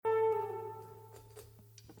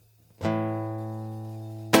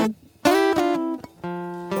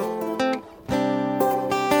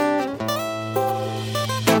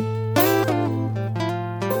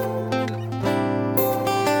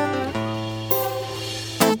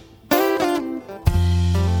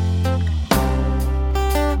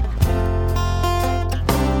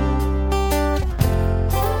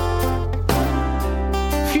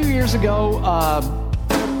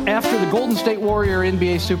the Golden State Warrior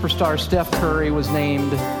NBA superstar Steph Curry was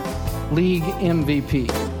named league MVP.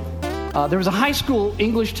 There was a high school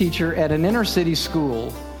English teacher at an inner city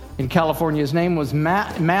school in California. His name was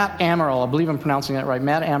Matt Amaral. I believe I'm pronouncing that right,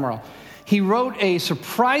 Matt Amaral. He wrote a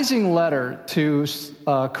surprising letter to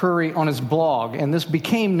Curry on his blog, and this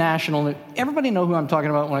became national. Everybody know who I'm talking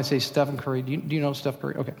about when I say Stephen Curry? Do you know Steph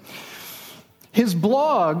Curry? Okay. His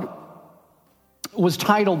blog was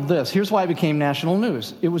titled this. Here's why it became national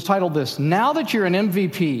news. It was titled this: "Now that you're an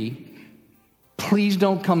MVP, please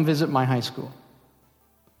don't come visit my high school."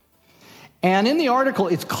 And in the article,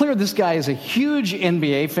 it's clear this guy is a huge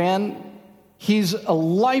NBA fan. He's a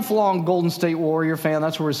lifelong Golden State Warrior fan.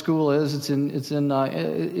 That's where his school is.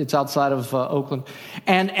 It's outside of Oakland,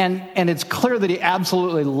 and it's clear that he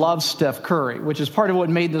absolutely loves Steph Curry, which is part of what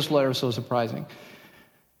made this letter so surprising.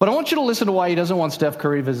 But I want you to listen to why he doesn't want Steph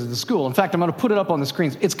Curry to visit the school. In fact, I'm going to put it up on the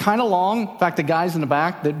screens. It's kind of long. In fact, the guys in the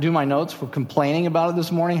back that do my notes were complaining about it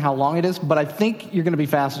this morning, how long it is. But I think you're going to be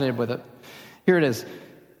fascinated with it. Here it is.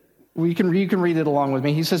 You can read it along with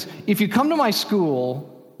me. He says, "If you come to my school,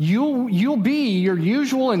 you'll be your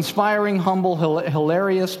usual inspiring, humble,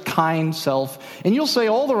 hilarious, kind self, and you'll say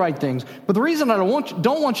all the right things. But the reason I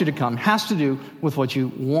don't want you to come has to do with what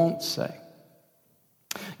you won't say.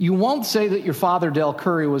 You won't say that your father, Del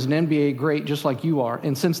Curry, was an NBA great just like you are,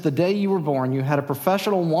 and since the day you were born, you had a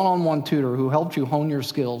professional one-on-one tutor who helped you hone your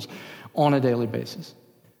skills on a daily basis.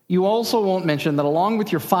 You also won't mention that along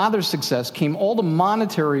with your father's success came all the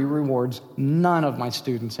monetary rewards none of my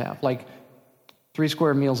students have, like 3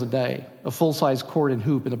 square meals a day, a full-size court and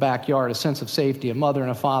hoop in the backyard, a sense of safety, a mother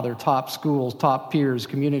and a father, top schools, top peers,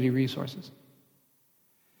 community resources.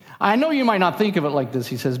 I know you might not think of it like this,"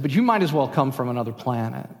 he says, "but you might as well come from another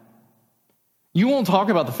planet. You won't talk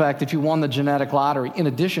about the fact that you won the genetic lottery in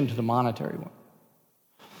addition to the monetary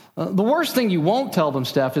one. The worst thing you won't tell them,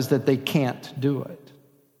 Steph, is that they can't do it.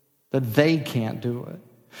 That they can't do it.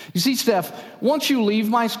 You see, Steph, once you leave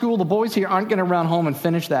my school, the boys here aren't going to run home and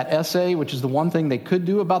finish that essay, which is the one thing they could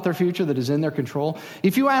do about their future that is in their control.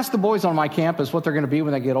 If you ask the boys on my campus what they're going to be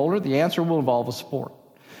when they get older, the answer will involve a sport.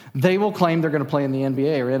 They will claim they're going to play in the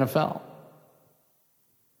NBA or NFL.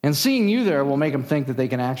 And seeing you there will make them think that they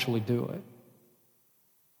can actually do it.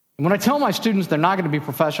 And when I tell my students they're not going to be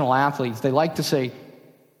professional athletes, they like to say,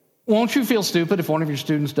 won't you feel stupid if one of your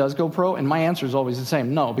students does go pro? And my answer is always the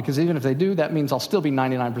same, no, because even if they do, that means I'll still be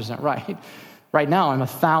 99% right. Right now, I'm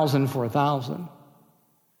 1,000 for 1,000.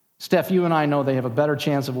 Steph, you and I know they have a better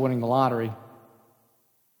chance of winning the lottery,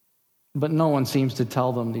 but no one seems to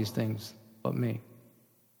tell them these things but me."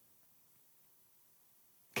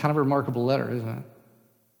 Kind of a remarkable letter, isn't it?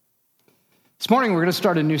 This morning, we're going to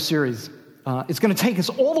start a new series. It's going to take us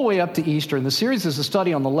all the way up to Easter, and the series is a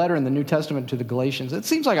study on the letter in the New Testament to the Galatians. It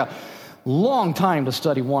seems like a long time to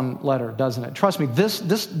study one letter, doesn't it? Trust me,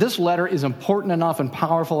 this letter is important enough and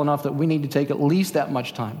powerful enough that we need to take at least that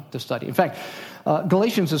much time to study. In fact,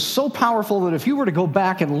 Galatians is so powerful that if you were to go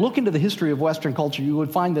back and look into the history of Western culture, you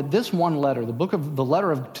would find that this one letter, the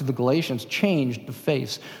letter to the Galatians, changed the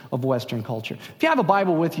face of Western culture. If you have a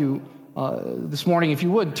Bible with you this morning, if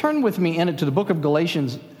you would, turn with me in it to the book of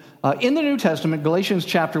Galatians. In the New Testament, Galatians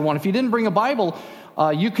chapter 1. If you didn't bring a Bible,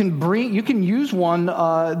 you can use one.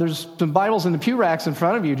 There's some Bibles in the pew racks in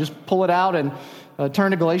front of you. Just pull it out and turn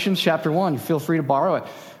to Galatians chapter 1. You feel free to borrow it.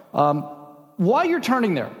 While you're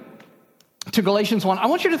turning there to Galatians 1, I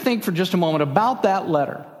want you to think for just a moment about that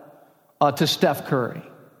letter to Steph Curry.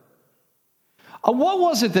 What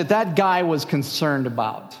was it that guy was concerned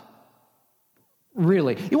about?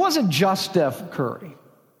 Really, it wasn't just Steph Curry.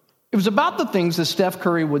 It was about the things that Steph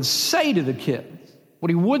Curry would say to the kids, what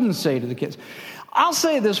he wouldn't say to the kids. I'll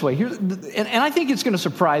say it this way, and I think it's going to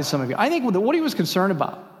surprise some of you. I think what he was concerned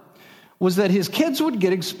about was that his kids would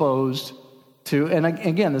get exposed to, and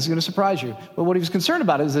again, this is going to surprise you, but what he was concerned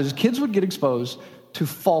about is that his kids would get exposed to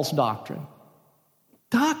false doctrine.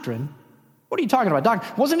 Doctrine? What are you talking about?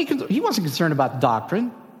 Doctrine? He wasn't concerned about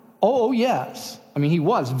doctrine. Oh, yes. I mean, he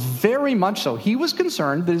was, very much so. He was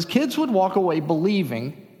concerned that his kids would walk away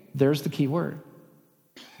believing. There's the key word.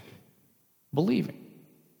 Believing.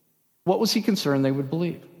 What was he concerned they would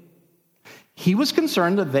believe? He was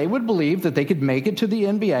concerned that they would believe that they could make it to the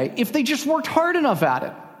NBA if they just worked hard enough at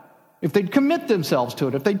it. If they'd commit themselves to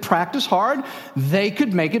it. If they'd practice hard, they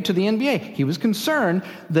could make it to the NBA. He was concerned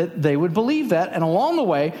that they would believe that, and along the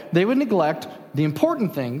way, they would neglect the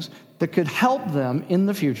important things that could help them in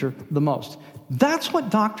the future the most. That's what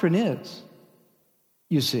doctrine is,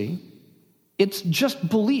 you see. It's just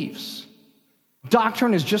beliefs.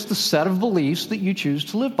 Doctrine is just the set of beliefs that you choose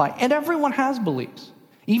to live by. And everyone has beliefs.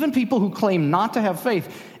 Even people who claim not to have faith,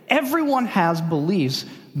 everyone has beliefs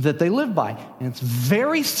that they live by. And it's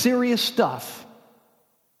very serious stuff.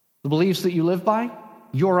 The beliefs that you live by,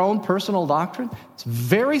 your own personal doctrine, it's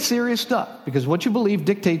very serious stuff because what you believe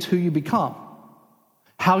dictates who you become,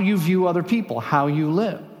 how you view other people, how you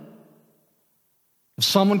live. If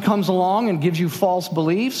someone comes along and gives you false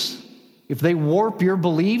beliefs, if they warp your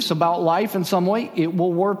beliefs about life in some way, it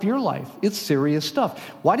will warp your life. It's serious stuff.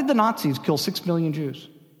 Why did the Nazis kill 6 million Jews?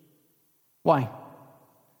 Why?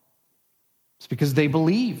 It's because they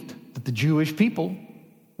believed that the Jewish people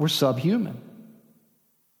were subhuman.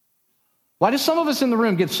 Why do some of us in the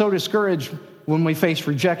room get so discouraged when we face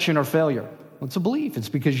rejection or failure? Well, it's a belief. It's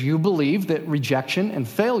because you believe that rejection and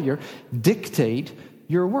failure dictate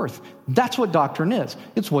your worth. That's what doctrine is.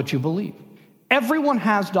 It's what you believe. Everyone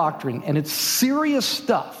has doctrine, and it's serious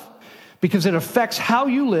stuff because it affects how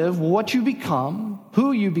you live, what you become,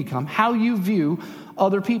 who you become, how you view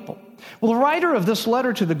other people. Well, the writer of this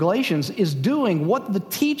letter to the Galatians is doing what the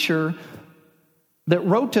teacher that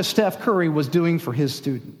wrote to Steph Curry was doing for his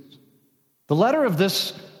students. The writer of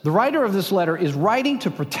this letter is writing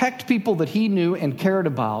to protect people that he knew and cared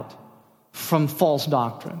about from false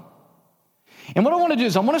doctrine. And what I want to do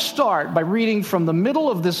is I want to start by reading from the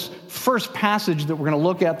middle of this first passage that we're going to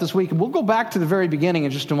look at this week. And we'll go back to the very beginning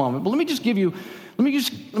in just a moment. But let me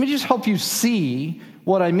just help you see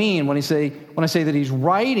what I mean when I say that he's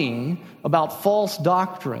writing about false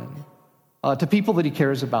doctrine to people that he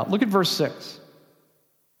cares about. Look at verse 6.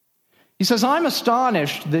 He says, I'm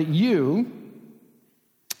astonished that you,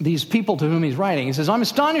 these people to whom he's writing, he says, I'm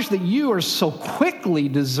astonished that you are so quickly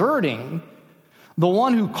deserting the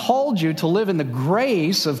one who called you to live in the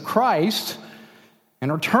grace of Christ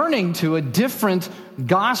and are turning to a different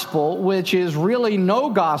gospel, which is really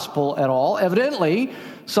no gospel at all. Evidently,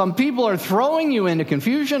 some people are throwing you into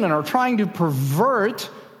confusion and are trying to pervert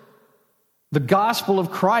the gospel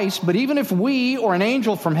of Christ. But even if we or an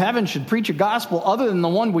angel from heaven should preach a gospel other than the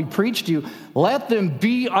one we preach to you, let them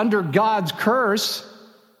be under God's curse.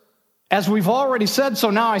 As we've already said, so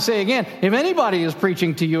now I say again, if anybody is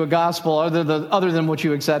preaching to you a gospel other than what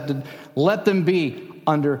you accepted, let them be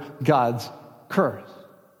under God's curse.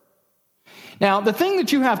 Now, the thing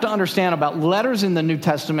that you have to understand about letters in the New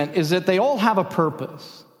Testament is that they all have a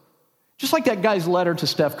purpose. Just like that guy's letter to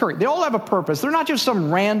Steph Curry. They all have a purpose. They're not just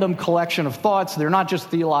some random collection of thoughts. They're not just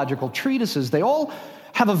theological treatises. They all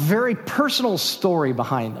have a very personal story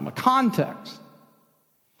behind them, a context.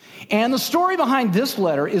 And the story behind this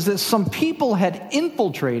letter is that some people had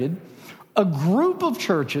infiltrated a group of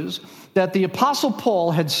churches that the Apostle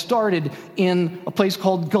Paul had started in a place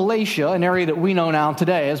called Galatia, an area that we know now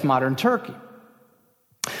today as modern Turkey.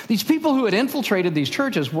 These people who had infiltrated these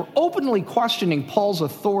churches were openly questioning Paul's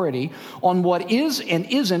authority on what is and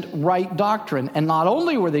isn't right doctrine. And not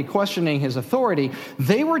only were they questioning his authority,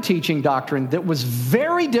 they were teaching doctrine that was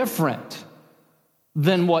very different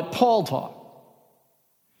than what Paul taught.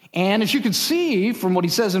 And as you can see from what he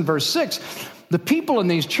says in verse 6, the people in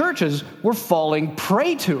these churches were falling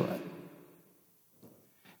prey to it.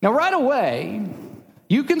 Now, right away,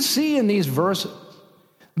 you can see in these verses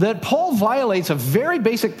that Paul violates a very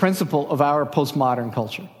basic principle of our postmodern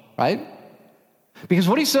culture, right? Because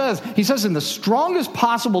what he says in the strongest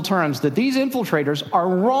possible terms that these infiltrators are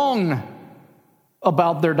wrong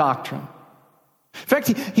about their doctrine. In fact,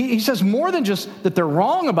 he says more than just that they're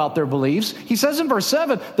wrong about their beliefs. He says in verse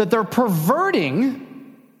 7 that they're perverting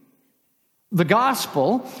the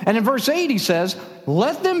gospel. And in verse 8 he says,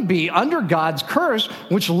 let them be under God's curse,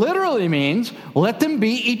 which literally means let them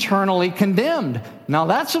be eternally condemned. Now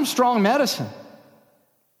that's some strong medicine.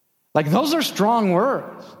 Like those are strong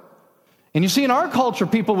words. And you see, in our culture,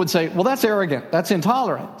 people would say, well, that's arrogant, that's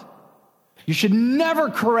intolerant. You should never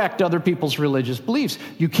correct other people's religious beliefs.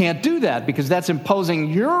 You can't do that because that's imposing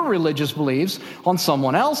your religious beliefs on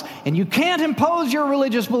someone else, and you can't impose your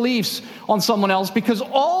religious beliefs on someone else because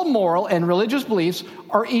all moral and religious beliefs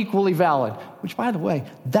are equally valid, which, by the way,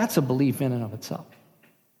 that's a belief in and of itself.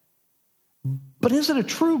 But is it a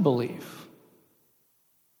true belief?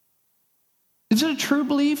 Is it a true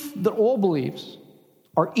belief that all beliefs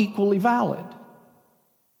are equally valid?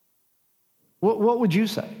 What would you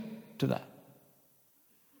say to that?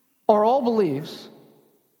 Are all beliefs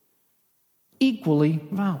equally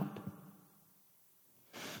valid?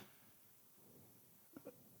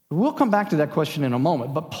 We'll come back to that question in a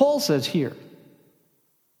moment, but Paul says here,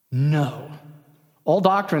 no, all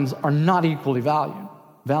doctrines are not equally valid.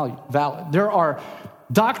 There are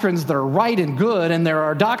doctrines that are right and good, and there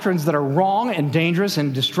are doctrines that are wrong and dangerous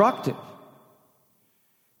and destructive.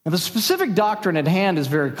 Now, the specific doctrine at hand is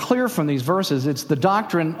very clear from these verses. It's the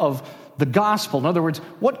doctrine of the gospel. In other words,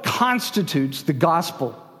 what constitutes the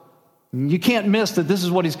gospel You can't miss that this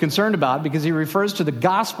is what he's concerned about, because he refers to the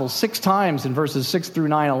gospel 6 times in verses 6 through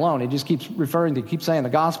 9 alone. He just keeps saying the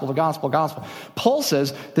gospel, the gospel, gospel. Paul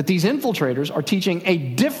says that these infiltrators are teaching a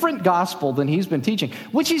different gospel than he's been teaching,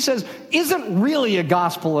 which he says isn't really a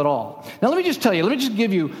gospel at all. Now, let me just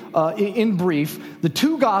give you, in brief, the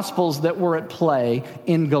 2 gospels that were at play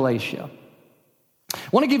in Galatia. I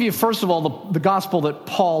want to give you, first of all, the gospel that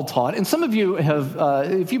Paul taught. And some of you have,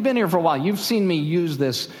 if you've been here for a while, you've seen me use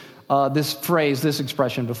this phrase, this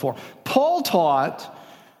expression before. Paul taught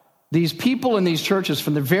these people in these churches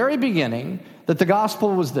from the very beginning that the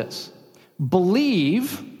gospel was this: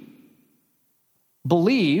 believe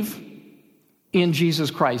in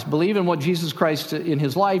Jesus Christ. Believe in what Jesus Christ, in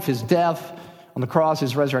his life, his death on the cross,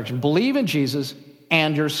 his resurrection. Believe in Jesus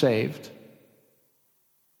and you're saved.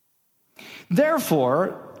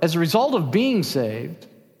 Therefore, as a result of being saved,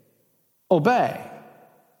 obey.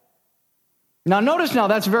 Now, notice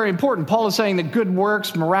that's very important. Paul is saying that good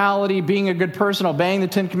works, morality, being a good person, obeying the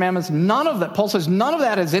 10 Commandments, none of that, Paul says, none of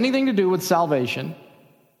that has anything to do with salvation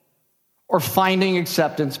or finding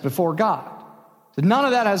acceptance before God. So none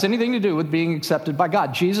of that has anything to do with being accepted by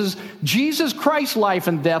God. Jesus Christ's life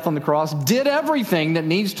and death on the cross did everything that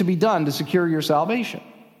needs to be done to secure your salvation.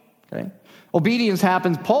 Okay? Obedience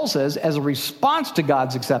happens, Paul says, as a response to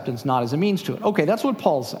God's acceptance, not as a means to it. Okay, that's what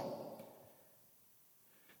Paul's saying.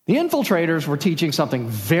 The infiltrators were teaching something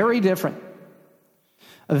very different.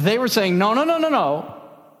 They were saying, no.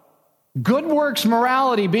 Good works,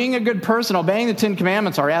 morality, being a good person, obeying the 10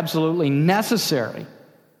 Commandments are absolutely necessary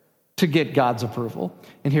to get God's approval.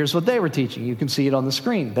 And here's what they were teaching. You can see it on the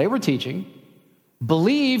screen. They were teaching,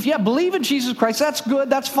 believe in Jesus Christ. That's good,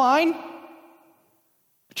 that's fine.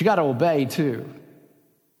 But you got to obey too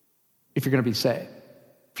if you're going to be saved.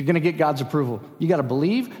 If you're going to get God's approval, you got to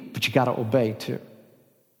believe, but you got to obey too.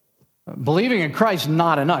 Believing in Christ,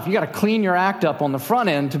 not enough. You got to clean your act up on the front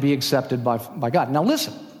end to be accepted by God. Now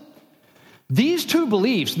listen, these 2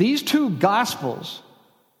 beliefs, these 2 gospels,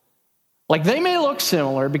 like they may look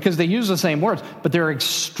similar because they use the same words, but they're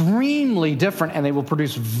extremely different, and they will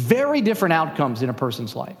produce very different outcomes in a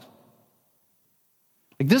person's life.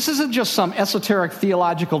 Like, this isn't just some esoteric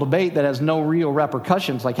theological debate that has no real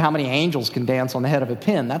repercussions, like how many angels can dance on the head of a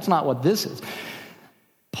pin. That's not what this is.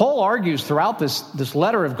 Paul argues throughout this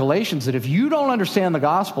letter of Galatians that if you don't understand the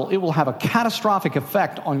gospel, it will have a catastrophic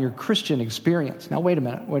effect on your Christian experience. Now, wait a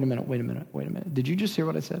minute. Did you just hear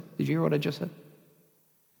what I said? Did you hear what I just said?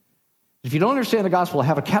 If you don't understand the gospel, it will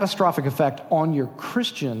have a catastrophic effect on your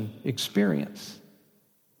Christian experience.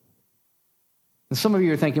 And some of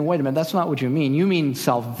you are thinking, wait a minute, that's not what you mean. You mean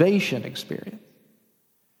salvation experience.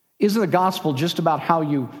 Isn't the gospel just about how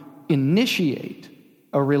you initiate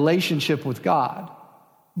a relationship with God?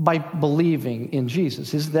 By believing in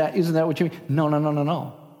Jesus. Isn't that what you mean?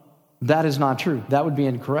 No. That is not true. That would be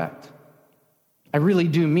incorrect. I really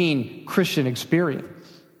do mean Christian experience.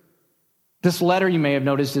 This letter, you may have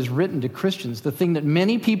noticed, is written to Christians. The thing that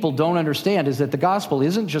many people don't understand is that the gospel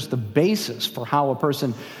isn't just the basis for how a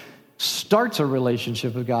person starts a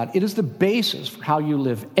relationship with God. It is the basis for how you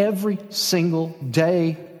live every single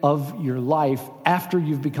day of your life after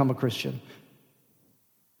you've become a Christian.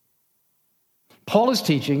 Paul is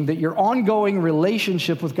teaching that your ongoing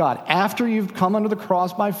relationship with God after you've come under the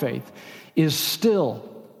cross by faith is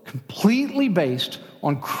still completely based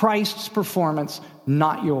on Christ's performance,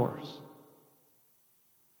 not yours.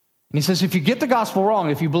 And he says, if you get the gospel wrong,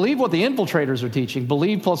 if you believe what the infiltrators are teaching,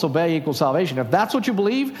 believe plus obey equals salvation, if that's what you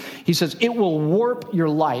believe, he says, it will warp your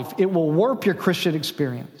life. It will warp your Christian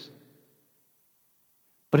experience.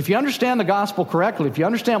 But if you understand the gospel correctly, if you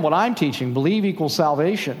understand what I'm teaching, believe equals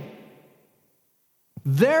salvation,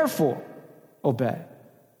 therefore, obey.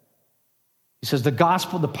 He says the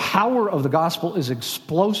gospel, the power of the gospel is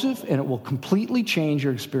explosive, and it will completely change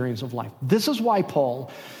your experience of life. This is why Paul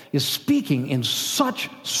is speaking in such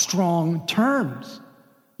strong terms,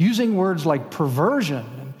 using words like perversion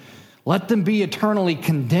and let them be eternally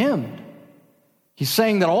condemned. He's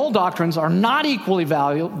saying that all doctrines are not equally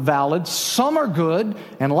valid. Some are good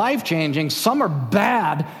and life-changing. Some are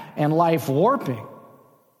bad and life-warping.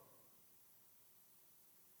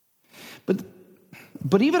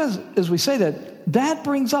 But even as we say that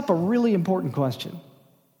brings up a really important question.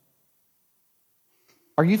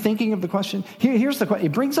 Are you thinking of the question? Here's the question.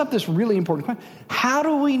 It brings up this really important question. How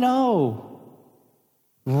do we know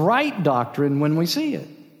right doctrine when we see it?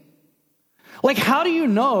 Like, how do you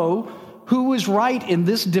know who was right in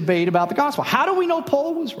this debate about the gospel? How do we know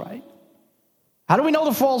Paul was right? How do we know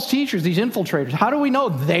the false teachers, these infiltrators, how do we know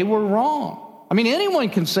they were wrong? I mean, anyone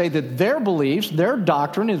can say that their beliefs, their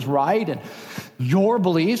doctrine is right, and Your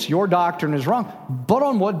beliefs, your doctrine is wrong. But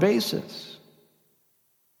on what basis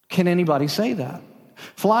can anybody say that?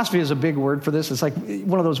 Philosophy is a big word for this. It's like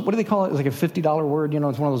one of those, what do they call it? It's like a $50 word. It's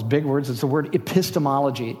one of those big words. It's the word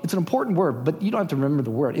epistemology. It's an important word, but you don't have to remember the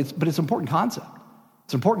word. But it's an important concept.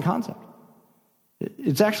 It's an important concept.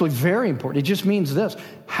 It's actually very important. It just means this.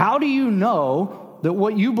 How do you know that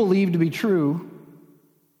what you believe to be true,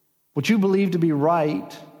 what you believe to be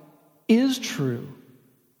right, is true,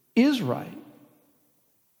 is right?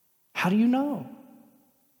 How do you know?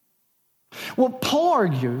 Well, Paul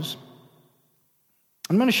argues,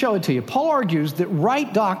 I'm going to show it to you. Paul argues that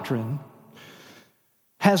right doctrine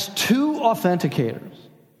has two authenticators,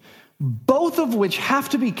 both of which have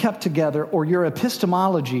to be kept together or your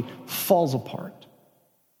epistemology falls apart.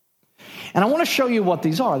 And I want to show you what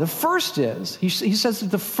these are. The first is, he says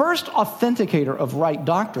that the first authenticator of right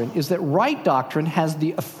doctrine is that right doctrine has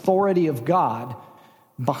the authority of God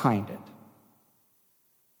behind it.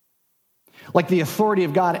 Like the authority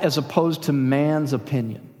of God as opposed to man's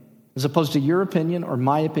opinion, as opposed to your opinion or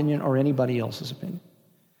my opinion or anybody else's opinion.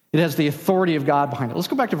 It has the authority of God behind it. Let's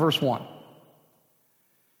go back to verse 1.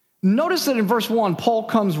 Notice that in verse 1, Paul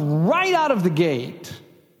comes right out of the gate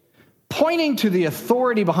pointing to the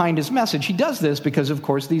authority behind his message. He does this because, of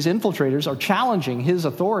course, these infiltrators are challenging his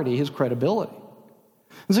authority, his credibility.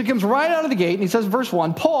 And so he comes right out of the gate and he says, verse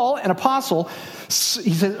 1, Paul, an apostle,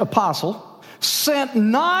 he says, apostle, sent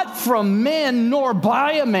not from men nor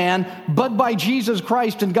by a man, but by Jesus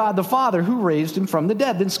Christ and God the Father who raised him from the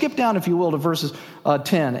dead. Then skip down, if you will, to verses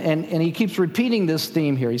 10. And he keeps repeating this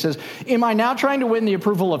theme here. He says, am I now trying to win the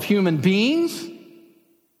approval of human beings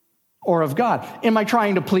or of God? Am I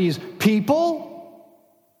trying to please people?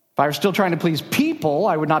 If I were still trying to please people,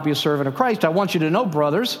 I would not be a servant of Christ. I want you to know,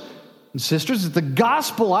 brothers and sisters, that the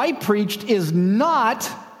gospel I preached is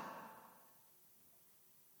not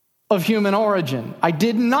of human origin. I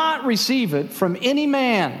did not receive it from any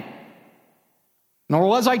man, nor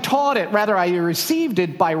was I taught it. Rather, I received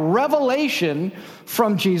it by revelation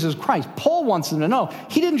from Jesus Christ. Paul wants them to know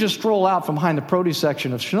he didn't just stroll out from behind the produce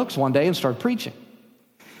section of Schnucks one day and start preaching.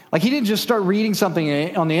 Like he didn't just start reading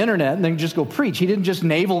something on the internet and then just go preach. He didn't just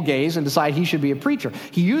navel gaze and decide he should be a preacher.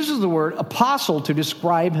 He uses the word apostle to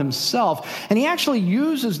describe himself, and he actually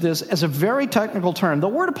uses this as a very technical term. The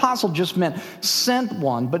word apostle just meant sent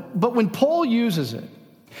one, but when Paul uses it,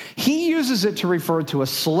 he uses it to refer to a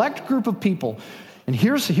select group of people. And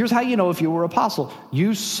here's how you know if you were an apostle.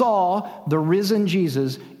 You saw the risen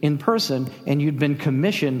Jesus in person, and you'd been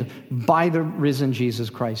commissioned by the risen Jesus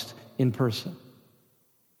Christ in person.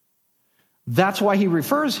 That's why he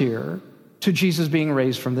refers here to Jesus being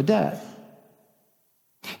raised from the dead.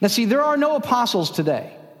 Now, see, there are no apostles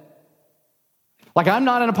today. Like, I'm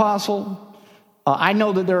not an apostle. I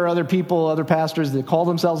know that there are other people, other pastors that call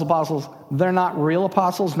themselves apostles. They're not real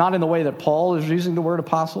apostles, not in the way that Paul is using the word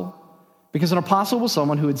apostle. Because an apostle was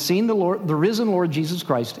someone who had seen the risen Lord Jesus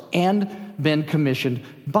Christ and been commissioned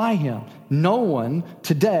by him. No one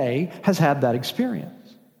today has had that experience.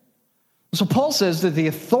 So Paul says that the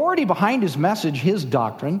authority behind his message, his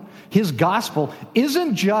doctrine, his gospel,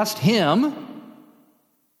 isn't just him.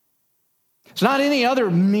 It's not any other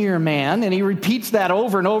mere man, and he repeats that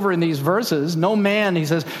over and over in these verses. No man, he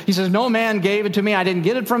says, no man gave it to me. I didn't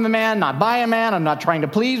get it from a man, not by a man. I'm not trying to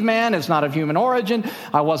please man. It's not of human origin.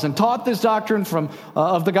 I wasn't taught this doctrine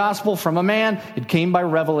of the gospel from a man. It came by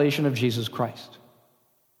revelation of Jesus Christ.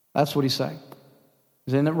 That's what he's saying.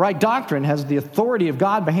 And the right doctrine has the authority of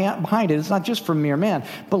God behind it. It's not just from mere man.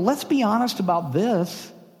 But let's be honest about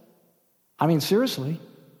this. I mean, seriously.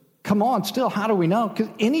 Come on, still, how do we know? Because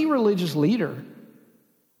any religious leader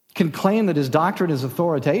can claim that his doctrine is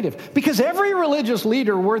authoritative. Because every religious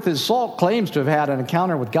leader worth his salt claims to have had an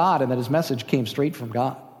encounter with God and that his message came straight from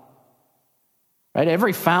God. Right?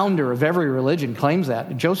 Every founder of every religion claims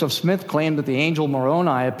that. Joseph Smith claimed that the angel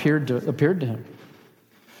Moroni appeared to him.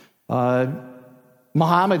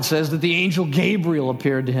 Muhammad says that the angel Gabriel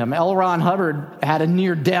appeared to him. L. Ron Hubbard had a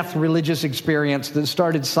near-death religious experience that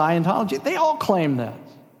started Scientology. They all claim that.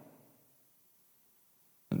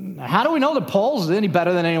 How do we know that Paul's any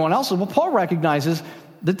better than anyone else? Well, Paul recognizes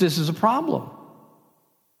that this is a problem.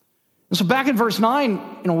 And so back in verse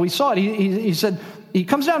 9, we saw it. He said, he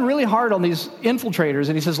comes down really hard on these infiltrators,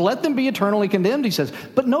 and he says, let them be eternally condemned, he says.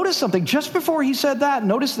 But notice something. Just before he said that,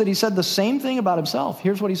 notice that he said the same thing about himself.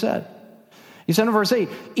 Here's what he said. He said in verse 8,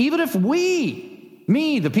 even if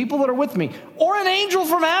me, the people that are with me, or an angel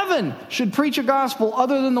from heaven should preach a gospel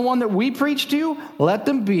other than the one that we preach to you, let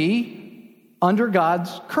them be under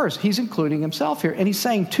God's curse. He's including himself here. And he's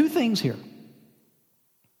saying two things here.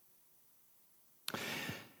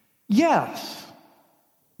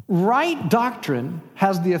 Right doctrine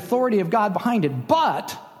has the authority of God behind it,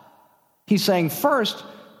 but he's saying, first,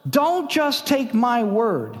 don't just take my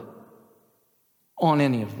word on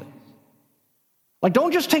any of this. Like,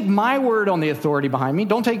 don't just take my word on the authority behind me.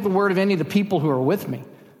 Don't take the word of any of the people who are with me.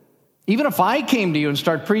 Even if I came to you and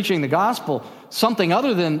start preaching the gospel, something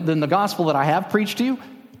other than the gospel that I have preached to you,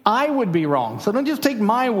 I would be wrong. So don't just take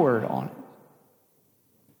my word on it.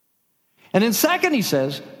 And then second, he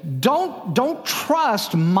says, don't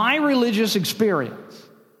trust my religious experience.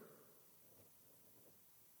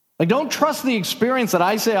 Like, don't trust the experience that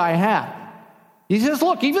I say I had. He says,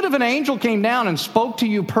 look, even if an angel came down and spoke to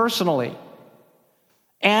you personally,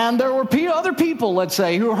 and there were other people, let's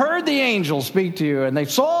say, who heard the angel speak to you, and they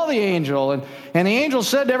saw the angel, and the angel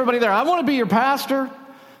said to everybody there, I want to be your pastor,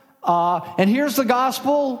 and here's the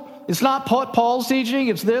gospel. It's not Paul's teaching,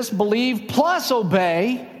 it's this, believe plus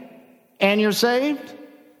obey, and you're saved.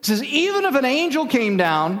 He says, even if an angel came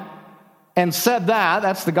down and said that,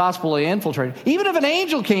 that's the gospel they infiltrated. Even if an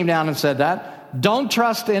angel came down and said that, don't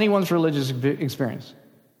trust anyone's religious experience.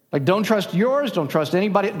 Like, don't trust yours, don't trust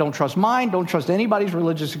anybody, don't trust mine, don't trust anybody's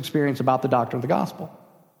religious experience about the doctrine of the gospel.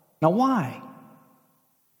 Now, why?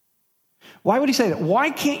 Why would he say that? Why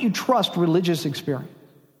can't you trust religious experience?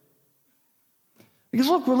 Because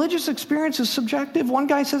look, religious experience is subjective. One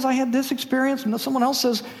guy says, I had this experience, and someone else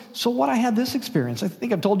says, so what, I had this experience. I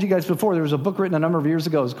think I've told you guys before, there was a book written a number of years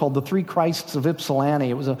ago. It's called The Three Christs of Ypsilanti.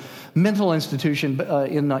 It was a mental institution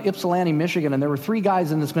in Ypsilanti, Michigan, and there were three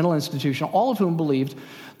guys in this mental institution, all of whom believed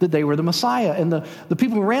that they were the Messiah. And the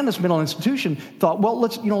people who ran this mental institution thought, well,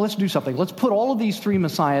 let's do something. Let's put all of these three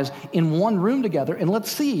Messiahs in one room together, and let's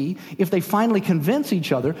see if they finally convince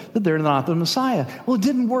each other that they're not the Messiah. Well, it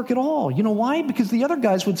didn't work at all. You know why? Because the other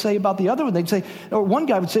guys would say about the other one, or one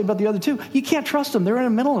guy would say about the other two, you can't trust them. They're in a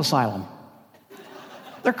mental asylum.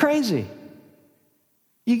 They're crazy.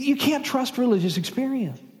 You can't trust religious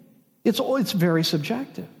experience. It's very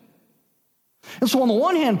subjective. And so on the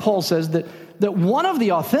one hand, Paul says that one of the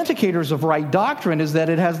authenticators of right doctrine is that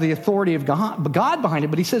it has the authority of God behind it.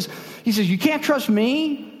 But he says, you can't trust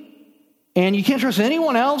me, and you can't trust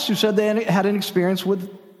anyone else who said they had an experience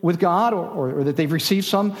with God or that they've received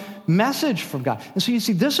some message from God. And so you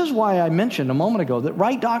see, this is why I mentioned a moment ago that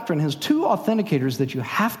right doctrine has two authenticators that you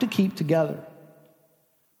have to keep together,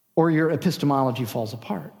 or your epistemology falls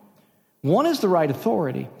apart. One is the right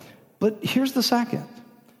authority, but here's the second.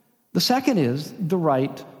 The second is the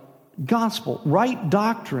right gospel. Right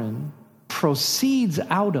doctrine proceeds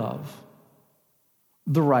out of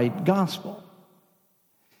the right gospel.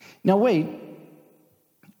 Now, wait.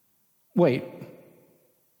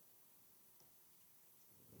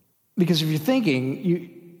 Because if you're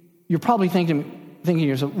thinking, you're probably thinking to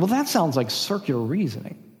yourself, well, that sounds like circular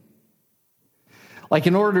reasoning. Like,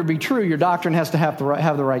 in order to be true, your doctrine has to have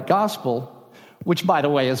the right gospel, which, by the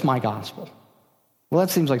way, is my gospel. Well, that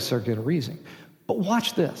seems like circular reasoning. But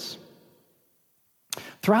watch this.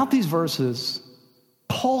 Throughout these verses,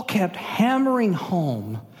 Paul kept hammering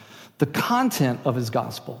home the content of his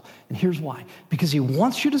gospel. And here's why. Because he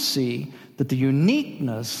wants you to see that the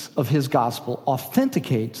uniqueness of his gospel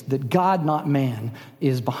authenticates that God, not man,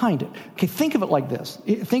 is behind it. Okay, think of it like this.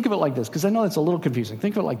 Because I know it's a little confusing.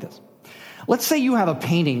 Think of it like this. Let's say you have a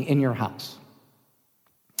painting in your house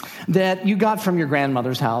that you got from your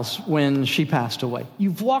grandmother's house when she passed away.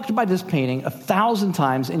 You've walked by this painting 1,000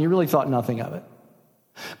 times and you really thought nothing of it.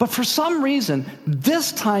 But for some reason,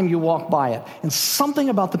 this time you walk by it and something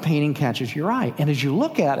about the painting catches your eye. And as you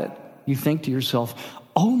look at it, you think to yourself,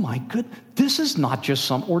 oh my goodness, this is not just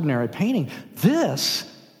some ordinary painting.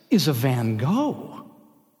 This is a Van Gogh.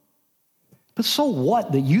 But so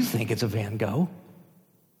what that you think it's a Van Gogh?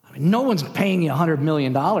 I mean, no one's paying you $100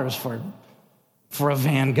 million for a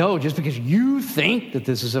Van Gogh just because you think that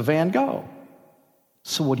this is a Van Gogh.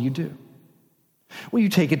 So what do? Well, you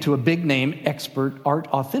take it to a big-name expert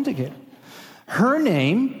art authenticator. Her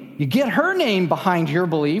name, you get her name behind your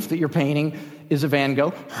belief that your painting is a Van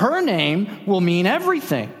Gogh. Her name will mean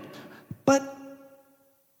everything. But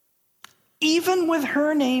even with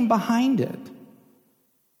her name behind it,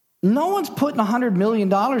 no one's putting $100 million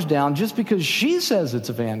down just because she says it's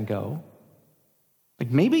a Van Gogh.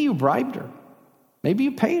 Like, maybe you bribed her. Maybe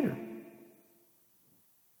you paid her.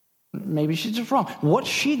 Maybe she's just wrong. What's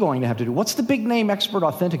she going to have to do? What's the big name expert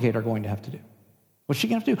authenticator going to have to do? What's she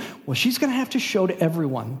going to have to do? Well, she's going to have to show to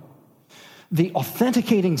everyone the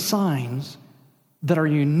authenticating signs that are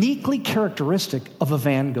uniquely characteristic of a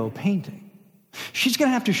Van Gogh painting. She's going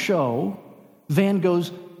to have to show Van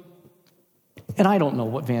Gogh's, and I don't know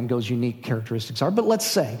what Van Gogh's unique characteristics are, but let's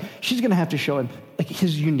say she's going to have to show him like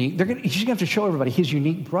she's going to have to show everybody his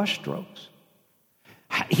unique brush strokes.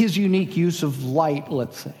 his unique use of light,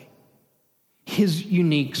 let's say, his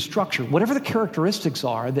unique structure, whatever the characteristics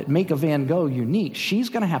are that make a Van Gogh unique, she's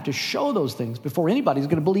going to have to show those things before anybody's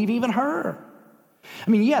going to believe even her. I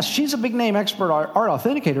mean, yes, she's a big name expert art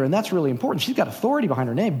authenticator, and that's really important. She's got authority behind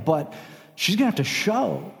her name, but she's going to have to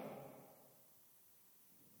show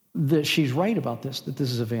that she's right about this, that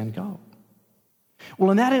this is a Van Gogh.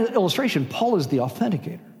 Well, in that illustration, Paul is the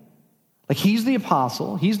authenticator. Like, he's the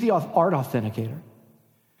apostle, he's the art authenticator.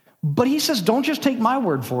 But he says, don't just take my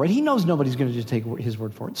word for it. He knows nobody's going to just take his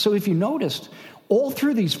word for it. So if you noticed, all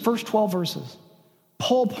through these first 12 verses,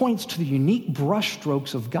 Paul points to the unique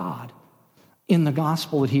brushstrokes of God in the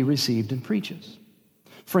gospel that he received and preaches.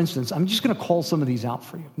 For instance, I'm just going to call some of these out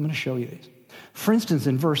for you. I'm going to show you these. For instance,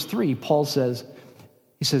 in verse 3, Paul says,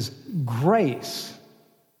 grace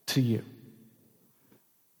to you.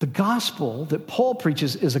 The gospel that Paul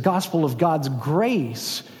preaches is a gospel of God's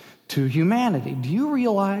grace to humanity. Do you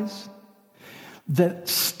realize that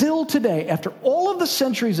still today, after all of the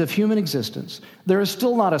centuries of human existence, there is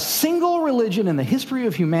still not a single religion in the history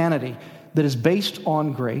of humanity that is based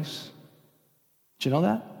on grace? Did you know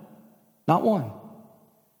that? Not one,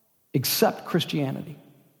 except Christianity.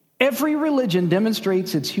 Every religion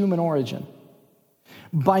demonstrates its human origin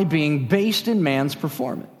by being based in man's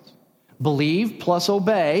performance. Believe plus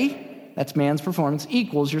obey, that's man's performance,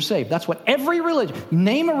 equals you're saved. That's what every religion,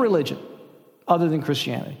 name a religion other than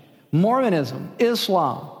Christianity. Mormonism,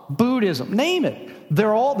 Islam, Buddhism, name it. They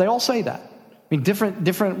all say that. I mean,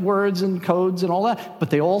 different words and codes and all that,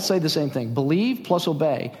 but they all say the same thing. Believe plus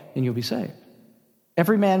obey, and you'll be saved.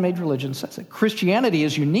 Every man-made religion says it. Christianity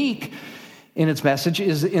is unique in its message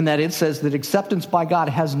is in that it says that acceptance by God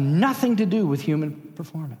has nothing to do with human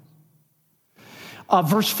performance.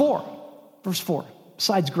 Verse 4,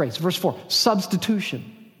 besides grace. Verse 4,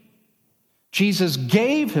 substitution. Jesus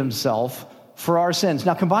gave himself for our sins.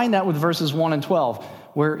 Now combine that with verses 1 and 12,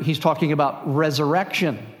 where he's talking about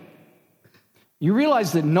resurrection. You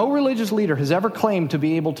realize that no religious leader has ever claimed to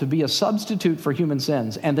be able to be a substitute for human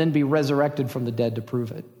sins and then be resurrected from the dead to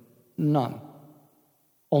prove it. None.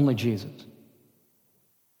 Only Jesus.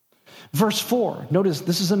 Verse 4, notice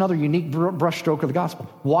this is another unique brushstroke of the gospel.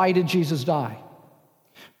 Why did Jesus die?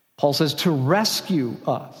 Paul says to rescue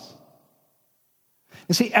us.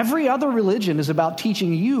 You see, every other religion is about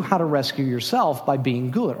teaching you how to rescue yourself by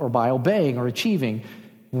being good or by obeying or achieving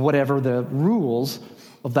whatever the rules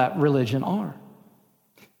of that religion are.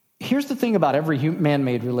 Here's the thing about every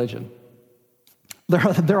man-made religion.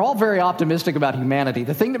 They're all very optimistic about humanity.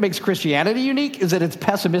 The thing that makes Christianity unique is that it's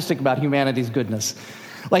pessimistic about humanity's goodness.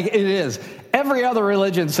 Like it is. Every other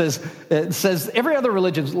religion says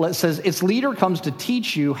its leader comes to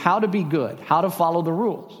teach you how to be good, how to follow the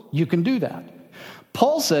rules. You can do that.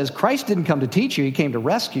 Paul says Christ didn't come to teach you, he came to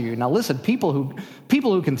rescue you. Now listen, people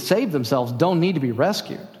who can save themselves don't need to be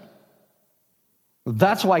rescued.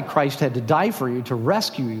 That's why Christ had to die for you, to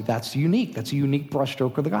rescue you. That's unique. That's a unique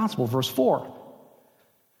brushstroke of the gospel. Verse 4.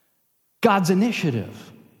 God's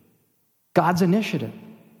initiative. God's initiative.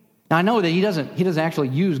 Now, I know that he doesn't actually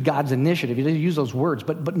use God's initiative. He doesn't use those words,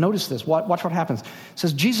 but notice this. Watch what happens. It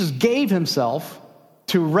says, Jesus gave himself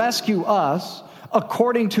to rescue us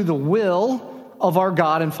according to the will of our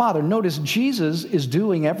God and Father. Notice Jesus is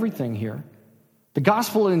doing everything here. The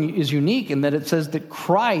gospel is unique in that it says that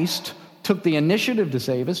Christ took the initiative to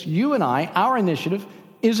save us. You and I, our initiative,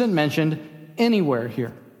 isn't mentioned anywhere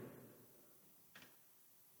here.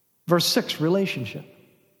 Verse 6, relationship.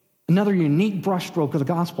 Another unique brushstroke of the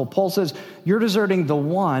gospel. Paul says, you're deserting the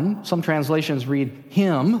one, some translations read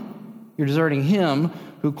him, you're deserting him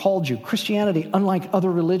who called you. Christianity, unlike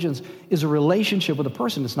other religions, is a relationship with a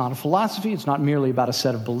person. It's not a philosophy. It's not merely about a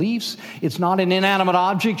set of beliefs. It's not an inanimate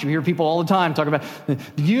object. You hear people all the time talk about, the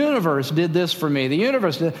universe did this for me. The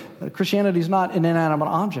universe did. Christianity is not an inanimate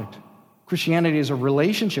object. Christianity is a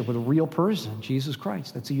relationship with a real person, Jesus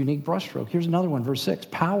Christ. That's a unique brushstroke. Here's another one, verse 6,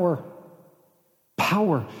 power.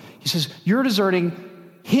 Power. He says, you're deserting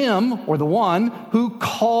him, or the one, who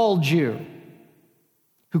called you.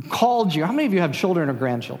 Who called you. How many of you have children or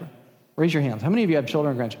grandchildren? Raise your hands. How many of you have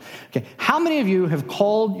children or grandchildren? Okay. How many of you have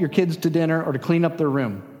called your kids to dinner or to clean up their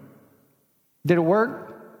room? Did it work?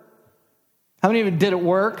 How many of you did it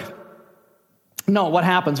work? No, what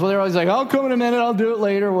happens? Well, they're always like, I'll come in a minute, I'll do it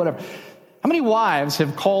later, whatever. How many wives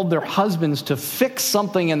have called their husbands to fix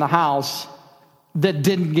something in the house that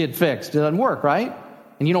didn't get fixed? It doesn't work, right?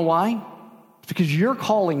 And you know why? It's because your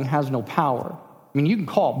calling has no power. I mean, you can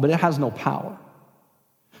call, but it has no power.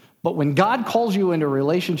 But when God calls you into a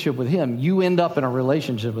relationship with him, you end up in a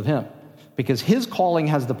relationship with him because his calling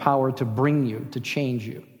has the power to bring you, to change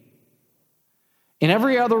you. In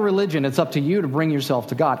every other religion, it's up to you to bring yourself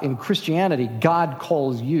to God. In Christianity, God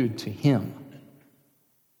calls you to him.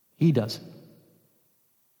 He does it.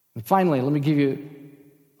 And finally, let me give you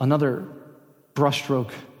another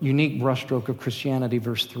brushstroke, unique brushstroke of Christianity,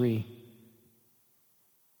 verse 3.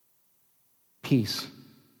 Peace.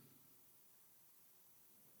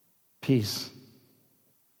 Peace.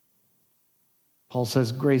 Paul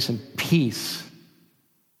says, grace and peace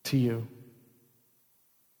to you.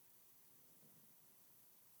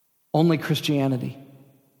 Only Christianity,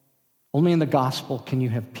 only in the gospel can you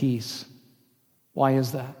have peace. Why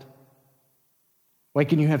is that? Why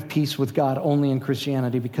can you have peace with God only in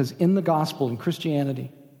Christianity? Because in the gospel, in Christianity,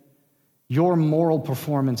 your moral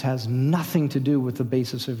performance has nothing to do with the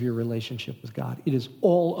basis of your relationship with God. It is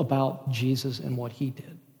all about Jesus and what he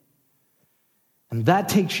did. And that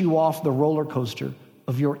takes you off the roller coaster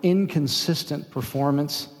of your inconsistent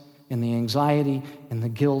performance and the anxiety and the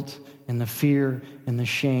guilt and the fear and the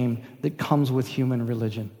shame that comes with human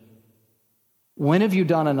religion. When have you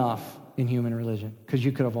done enough in human religion? Because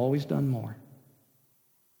you could have always done more.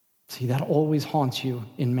 See, that always haunts you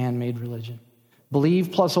in man-made religion.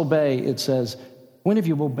 Believe plus obey, it says. When have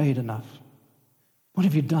you obeyed enough? When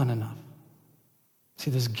have you done enough?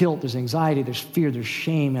 See, there's guilt, there's anxiety, there's fear, there's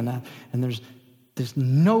shame in that, and there's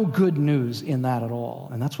no good news in that at all.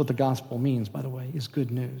 And that's what the gospel means, by the way, is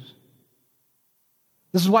good news.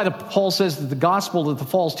 This is why Paul says that the gospel that the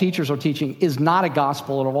false teachers are teaching is not a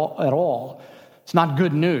gospel at all. It's not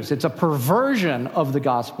good news. It's a perversion of the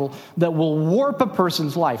gospel that will warp a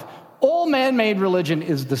person's life. All man-made religion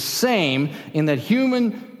is the same in that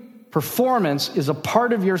human performance is a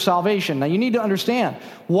part of your salvation. Now, you need to understand,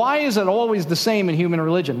 why is it always the same in human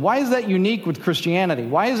religion? Why is that unique with Christianity?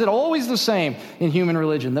 Why is it always the same in human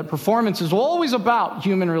religion, that performance is always about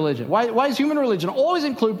human religion? Why does human religion always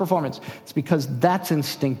include performance? It's because that's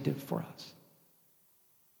instinctive for us.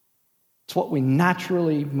 It's what we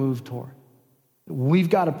naturally move toward. We've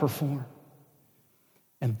got to perform.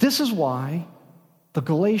 And this is why the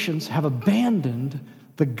Galatians have abandoned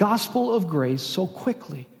the gospel of grace so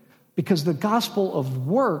quickly. Because the gospel of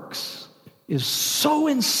works is so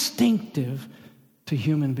instinctive to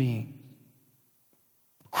human beings.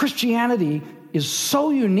 Christianity is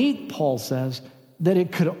so unique, Paul says, that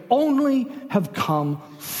it could only have come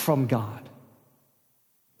from God.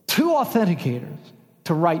 Two authenticators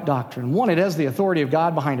to right doctrine. One, it has the authority of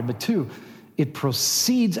God behind it, but two, it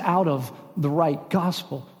proceeds out of the right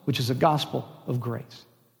gospel, which is a gospel of grace.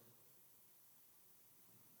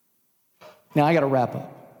 Now, I got to wrap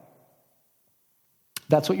up.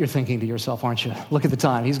 That's what you're thinking to yourself, aren't you? Look at the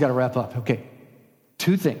time. He's got to wrap up. Okay.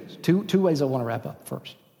 Two things. Two ways I want to wrap up.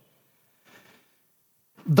 First,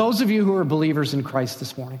 those of you who are believers in Christ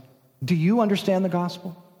this morning, do you understand the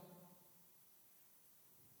gospel?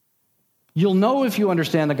 You'll know if you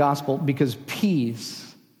understand the gospel because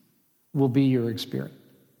peace will be your experience.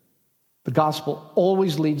 The gospel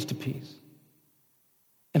always leads to peace.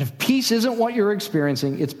 And if peace isn't what you're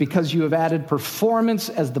experiencing, it's because you have added performance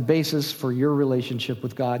as the basis for your relationship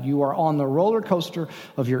with God. You are on the roller coaster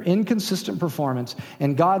of your inconsistent performance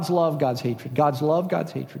and God's love, God's hatred. God's love,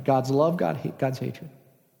 God's hatred. God's love, God's hatred.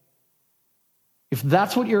 If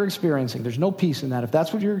that's what you're experiencing, there's no peace in that. If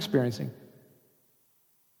that's what you're experiencing,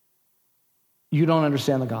 you don't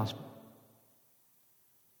understand the gospel.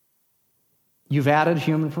 You've added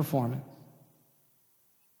human performance.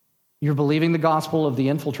 You're believing the gospel of the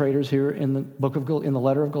infiltrators here in the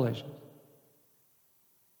letter of Galatians.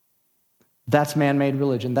 That's man-made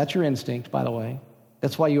religion. That's your instinct, by the way.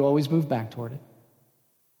 That's why you always move back toward it.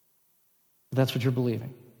 That's what you're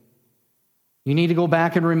believing. You need to go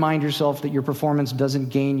back and remind yourself that your performance doesn't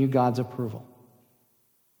gain you God's approval.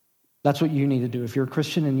 That's what you need to do. If you're a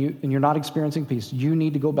Christian and you're not experiencing peace, you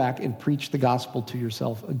need to go back and preach the gospel to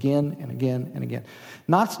yourself again and again and again.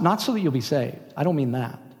 Not so that you'll be saved. I don't mean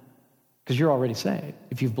that. Because you're already saved.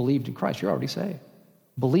 If you've believed in Christ, you're already saved.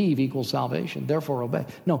 Believe equals salvation, therefore obey.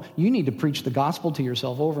 No, you need to preach the gospel to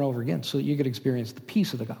yourself over and over again so that you could experience the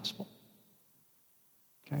peace of the gospel.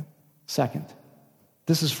 Okay? Second,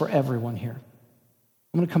 this is for everyone here.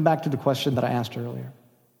 I'm going to come back to the question that I asked earlier.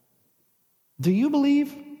 Do you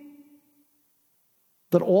believe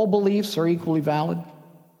that all beliefs are equally valid?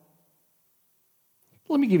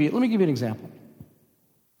 Let me give you an example.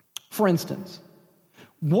 For instance,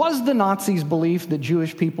 was the Nazis' belief that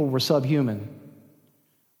Jewish people were subhuman,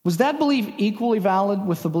 was that belief equally valid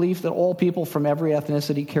with the belief that all people from every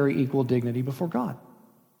ethnicity carry equal dignity before God?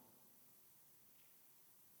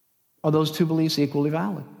 Are those two beliefs equally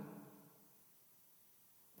valid?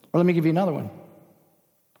 Or let me give you another one.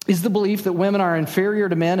 Is the belief that women are inferior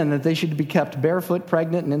to men and that they should be kept barefoot,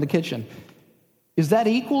 pregnant, and in the kitchen, is that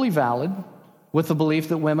equally valid with the belief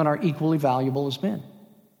that women are equally valuable as men?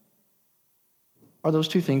 Are those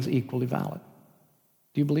two things equally valid?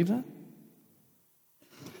 Do you believe that?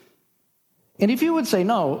 And if you would say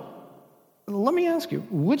no, let me ask you,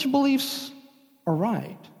 which beliefs are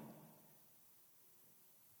right?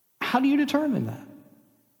 How do you determine that?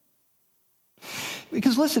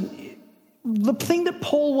 Because listen, the thing that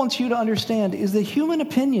Paul wants you to understand is that human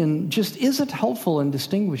opinion just isn't helpful in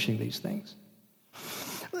distinguishing these things.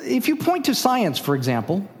 If you point to science, for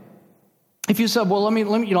example, if you said, well, I'm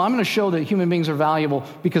going to show that human beings are valuable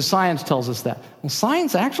because science tells us that. Well,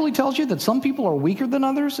 science actually tells you that some people are weaker than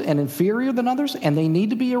others and inferior than others, and they need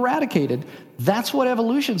to be eradicated. That's what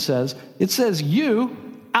evolution says. It says you,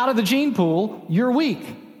 out of the gene pool, you're weak.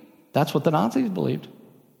 That's what the Nazis believed.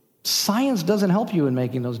 Science doesn't help you in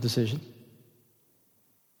making those decisions.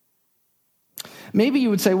 Maybe you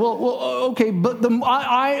would say, well, okay, but the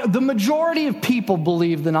majority of people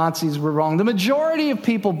believe the Nazis were wrong. The majority of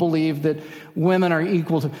people believe that women are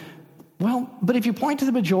equal to... Well, but if you point to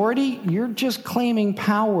the majority, you're just claiming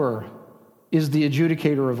power is the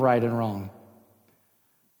adjudicator of right and wrong.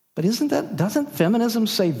 But doesn't feminism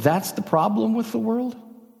say that's the problem with the world?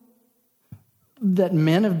 That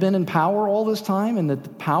men have been in power all this time and that the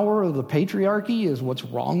power of the patriarchy is what's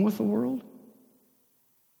wrong with the world?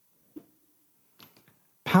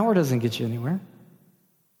 Power doesn't get you anywhere.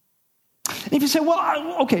 And if you say,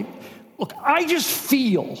 well, okay, look, I just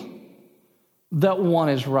feel that one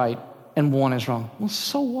is right and one is wrong. Well,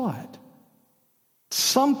 so what?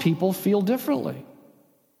 Some people feel differently.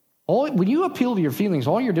 When you appeal to your feelings,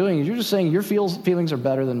 all you're doing is you're just saying your feelings are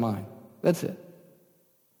better than mine. That's it.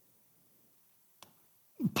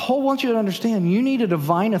 Paul wants you to understand you need a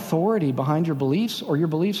divine authority behind your beliefs or your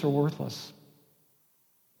beliefs are worthless.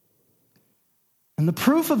 And the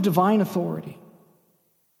proof of divine authority,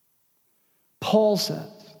 Paul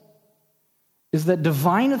says, is that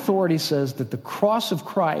divine authority says that the cross of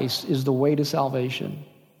Christ is the way to salvation.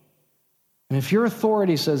 And if your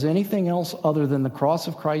authority says anything else other than the cross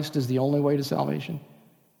of Christ is the only way to salvation,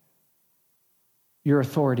 your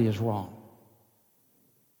authority is wrong.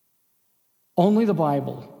 Only the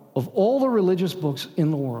Bible, of all the religious books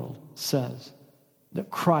in the world, says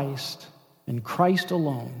that Christ and Christ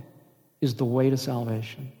alone is the way to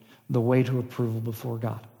salvation, the way to approval before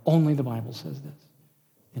God. Only the Bible says this.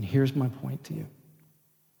 And here's my point to you.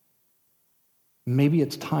 Maybe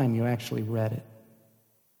it's time you actually read it.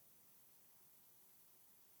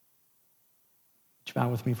 Would you bow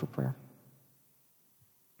with me for prayer?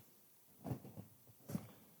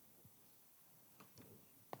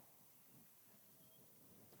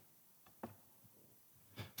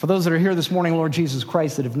 For those that are here this morning, Lord Jesus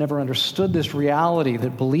Christ, that have never understood this reality,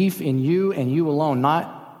 that belief in you and you alone,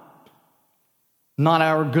 not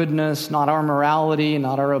our goodness, not our morality,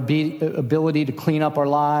 not our ability to clean up our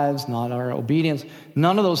lives, not our obedience,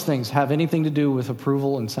 none of those things have anything to do with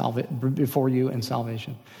approval and before you and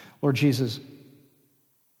salvation. Lord Jesus,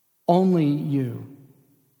 only you,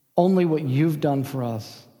 only what you've done for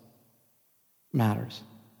us matters.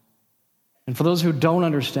 And for those who don't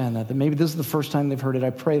understand that maybe this is the first time they've heard it, I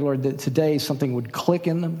pray, Lord, that today something would click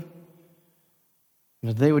in them, and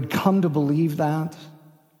that they would come to believe that,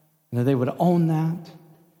 and that they would own that.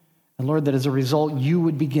 And Lord, that as a result, you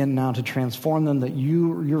would begin now to transform them, that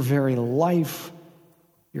your very life,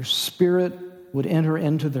 your spirit would enter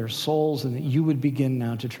into their souls, and that you would begin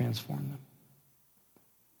now to transform them.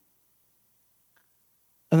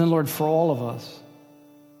 And then, Lord, for all of us,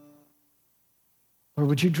 Lord,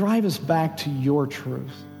 would you drive us back to your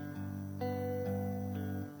truth,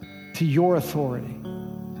 to your authority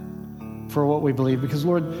for what we believe? Because,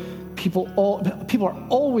 Lord, people are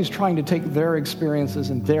always trying to take their experiences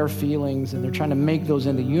and their feelings, and they're trying to make those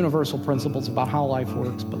into universal principles about how life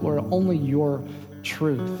works. But, Lord, only your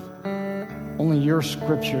truth, only your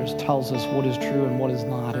scriptures tells us what is true and what is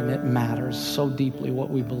not, and it matters so deeply what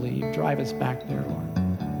we believe. Drive us back there, Lord.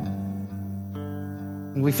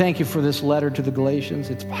 And we thank you for this letter to the Galatians,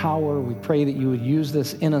 its power. We pray that you would use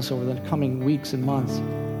this in us over the coming weeks and months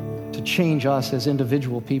to change us as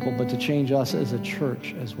individual people, but to change us as a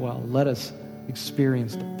church as well. Let us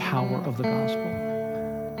experience the power of the gospel.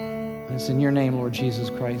 And it's in your name, Lord Jesus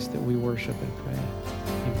Christ, that we worship and pray.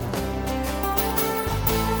 Amen.